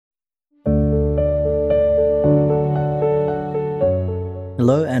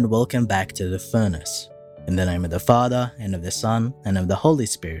Hello and welcome back to The Furnace. In the name of the Father, and of the Son, and of the Holy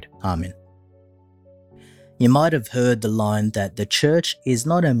Spirit. Amen. You might have heard the line that the church is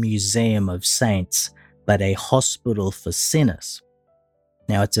not a museum of saints, but a hospital for sinners.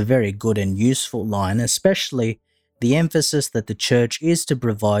 Now, it's a very good and useful line, especially the emphasis that the church is to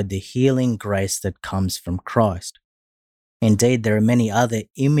provide the healing grace that comes from Christ. Indeed, there are many other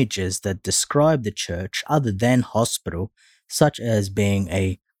images that describe the church other than hospital, such as being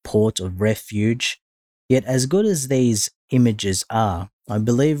a port of refuge. Yet as good as these images are, I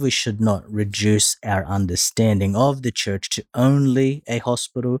believe we should not reduce our understanding of the church to only a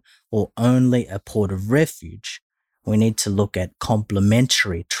hospital or only a port of refuge. We need to look at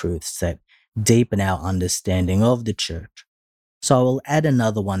complementary truths that deepen our understanding of the church. So I will add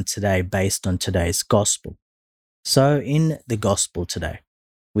another one today based on today's gospel. So in the gospel today,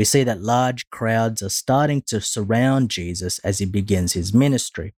 we see that large crowds are starting to surround Jesus as he begins his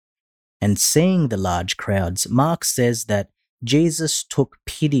ministry. And seeing the large crowds, Mark says that Jesus took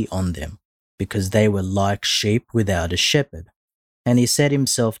pity on them because they were like sheep without a shepherd, and he set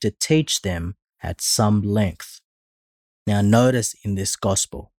himself to teach them at some length. Now notice in this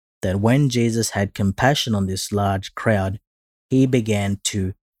gospel that when Jesus had compassion on this large crowd, he began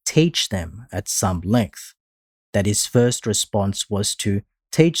to teach them at some length. That his first response was to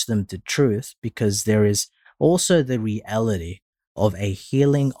teach them the truth, because there is also the reality of a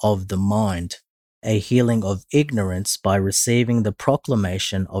healing of the mind, a healing of ignorance by receiving the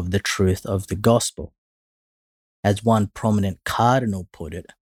proclamation of the truth of the gospel. As one prominent cardinal put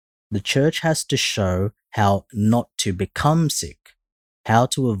it, the church has to show how not to become sick, how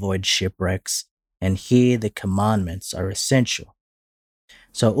to avoid shipwrecks, and here the commandments are essential.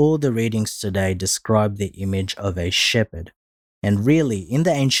 So all the readings today describe the image of a shepherd. And really, in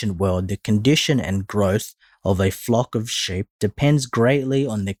the ancient world, the condition and growth of a flock of sheep depends greatly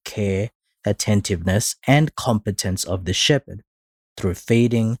on the care, attentiveness, and competence of the shepherd, through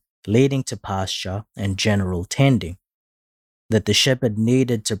feeding, leading to pasture, and general tending. That the shepherd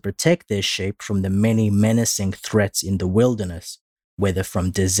needed to protect their sheep from the many menacing threats in the wilderness, whether from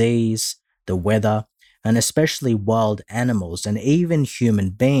disease, the weather, and especially wild animals and even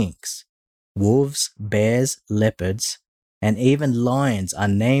human beings. Wolves, bears, leopards, and even lions are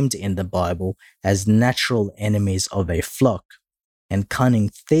named in the Bible as natural enemies of a flock, and cunning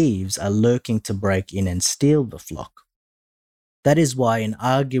thieves are lurking to break in and steal the flock. That is why in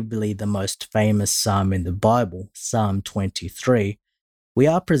arguably the most famous psalm in the Bible, Psalm 23, we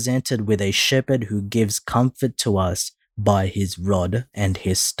are presented with a shepherd who gives comfort to us by his rod and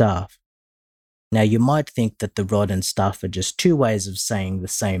his staff. Now you might think that the rod and staff are just two ways of saying the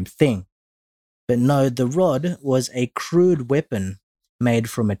same thing. But no, the rod was a crude weapon made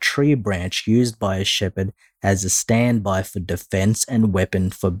from a tree branch used by a shepherd as a standby for defense and weapon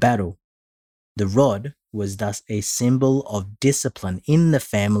for battle. The rod was thus a symbol of discipline in the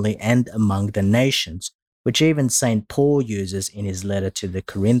family and among the nations, which even St. Paul uses in his letter to the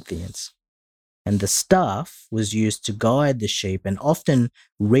Corinthians. And the staff was used to guide the sheep and often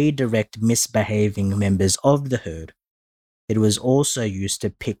redirect misbehaving members of the herd. It was also used to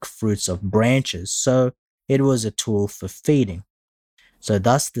pick fruits of branches, so it was a tool for feeding. So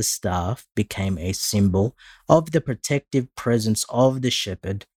thus the staff became a symbol of the protective presence of the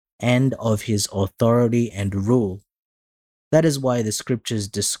shepherd and of his authority and rule. That is why the scriptures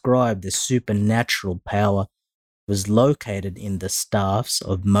describe the supernatural power was located in the staffs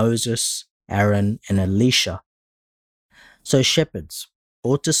of Moses, Aaron, and Elisha. So shepherds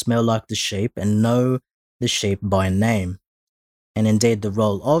ought to smell like the sheep and know the sheep by name. And indeed, the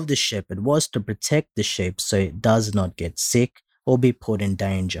role of the shepherd was to protect the sheep so it does not get sick or be put in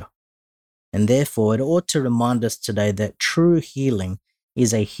danger. And therefore, it ought to remind us today that true healing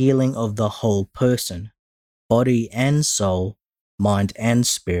is a healing of the whole person, body and soul, mind and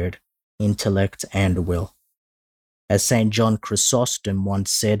spirit, intellect and will. As St. John Chrysostom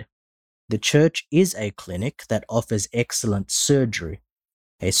once said, the church is a clinic that offers excellent surgery,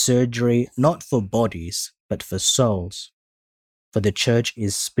 a surgery not for bodies, but for souls. For the church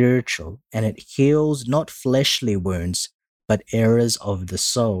is spiritual, and it heals not fleshly wounds, but errors of the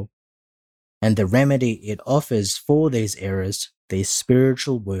soul. And the remedy it offers for these errors, these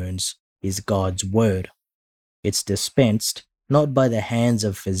spiritual wounds, is God's word. It's dispensed not by the hands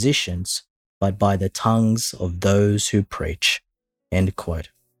of physicians, but by the tongues of those who preach. End quote.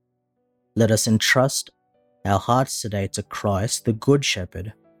 Let us entrust our hearts today to Christ, the Good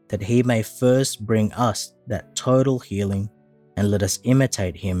Shepherd, that he may first bring us that total healing, and let us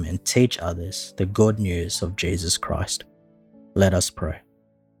imitate him and teach others the good news of Jesus Christ. Let us pray.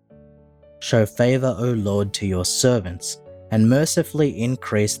 Show favor, O Lord, to your servants, and mercifully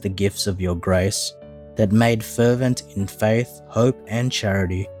increase the gifts of your grace, that made fervent in faith, hope, and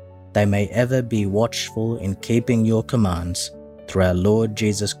charity, they may ever be watchful in keeping your commands, through our Lord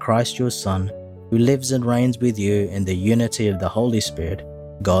Jesus Christ your Son, who lives and reigns with you in the unity of the Holy Spirit,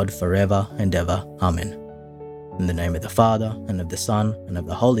 God forever and ever. Amen. In the name of the Father, and of the Son, and of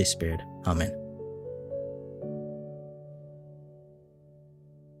the Holy Spirit. Amen.